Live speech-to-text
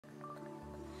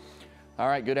All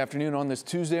right, good afternoon on this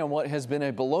Tuesday on what has been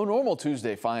a below normal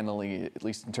Tuesday finally, at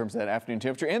least in terms of that afternoon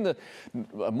temperature and the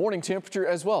morning temperature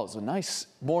as well. It's a nice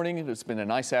morning. It's been a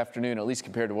nice afternoon, at least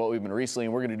compared to what we've been recently,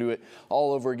 and we're going to do it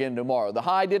all over again tomorrow. The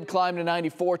high did climb to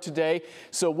 94 today,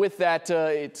 so with that,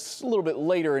 it's a little bit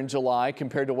later in July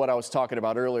compared to what I was talking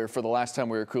about earlier for the last time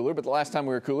we were cooler, but the last time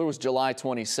we were cooler was July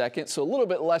 22nd, so a little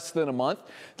bit less than a month.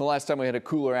 The last time we had a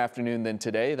cooler afternoon than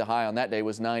today, the high on that day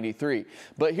was 93.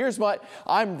 But here's what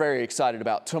I'm very excited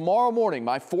about. Tomorrow morning,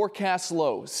 my forecast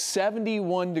low,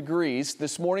 71 degrees.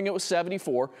 This morning it was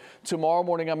 74. Tomorrow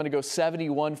morning I'm going to go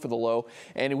 71 for the low.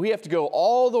 And we have to go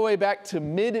all the way back to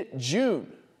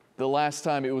mid-June. The last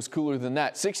time it was cooler than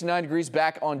that. 69 degrees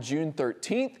back on June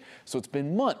 13th. So it's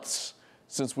been months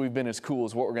since we've been as cool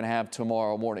as what we're going to have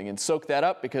tomorrow morning. And soak that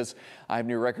up because I have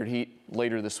near record heat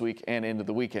later this week and into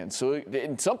the weekend. So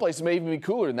in some places it may even be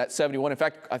cooler than that 71. In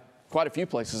fact, quite a few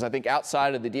places, I think,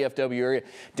 outside of the DFW area,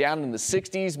 down in the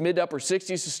 60s, mid to upper 60s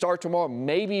to start tomorrow,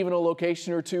 maybe even a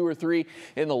location or two or three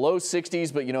in the low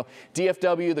 60s. But, you know,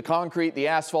 DFW, the concrete, the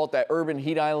asphalt, that urban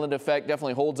heat island effect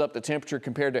definitely holds up the temperature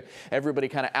compared to everybody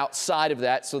kind of outside of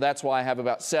that. So that's why I have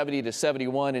about 70 to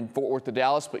 71 in Fort Worth to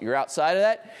Dallas. But you're outside of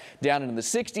that, down in the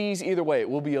 60s. Either way, it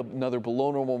will be another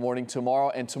below normal morning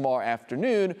tomorrow, and tomorrow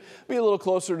afternoon be a little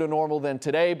closer to normal than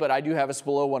today. But I do have us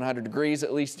below 100 degrees,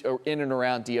 at least in and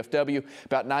around DFW.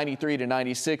 About 93 to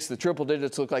 96. The triple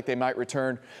digits look like they might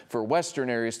return for western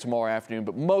areas tomorrow afternoon,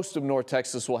 but most of North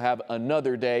Texas will have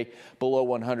another day below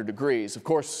 100 degrees. Of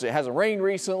course, it hasn't rained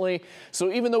recently,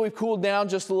 so even though we've cooled down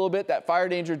just a little bit, that fire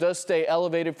danger does stay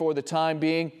elevated for the time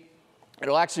being.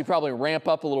 It'll actually probably ramp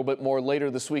up a little bit more later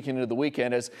this week into the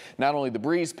weekend as not only the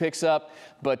breeze picks up,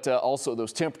 but also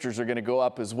those temperatures are going to go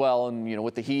up as well. And, you know,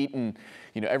 with the heat and,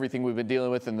 you know, everything we've been dealing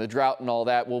with and the drought and all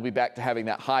that, we'll be back to having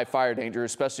that high fire danger,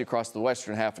 especially across the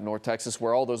western half of North Texas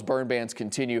where all those burn bans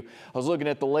continue. I was looking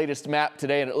at the latest map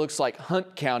today and it looks like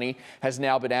Hunt County has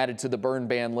now been added to the burn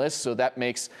ban list. So that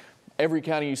makes every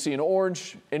county you see in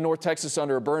orange in North Texas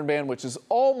under a burn ban, which is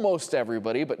almost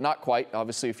everybody, but not quite.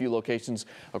 Obviously, a few locations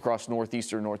across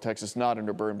northeastern North Texas not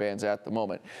under burn bans at the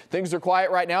moment. Things are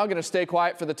quiet right now, going to stay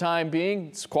quiet for the time being.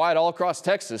 It's quiet all across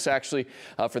Texas, actually,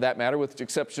 for that matter, with the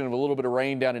exception of a little bit of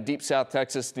rain down in deep South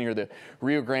Texas near the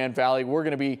Rio Grande Valley. We're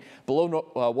going to be below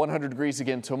 100 degrees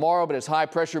again tomorrow, but as high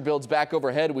pressure builds back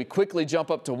overhead, we quickly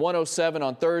jump up to 107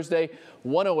 on Thursday,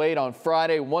 108 on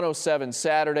Friday, 107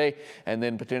 Saturday, and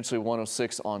then potentially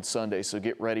 106 on Sunday. So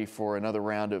get ready for another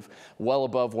round of well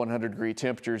above 100-degree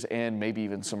temperatures and maybe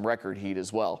even some record heat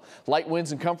as well. Light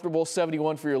winds and comfortable,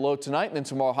 71 for your low tonight. And then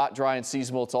tomorrow, hot, dry, and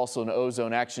seasonal. It's also an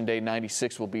ozone action day.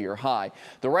 96 will be your high.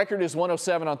 The record is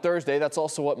 107 on Thursday. That's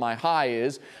also what my high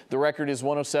is. The record is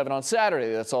 107 on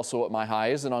Saturday. That's also what my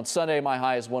high is. And on Sunday, my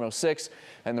high is 106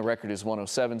 and the record is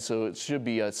 107. So it should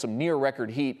be some near record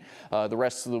heat the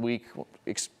rest of the week,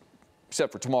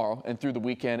 except for tomorrow and through the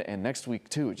weekend and next week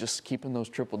too. Just keeping those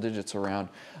triple digits around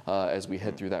as we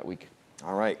head through that week.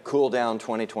 All right, cool down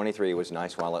 2023 was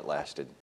nice while it lasted.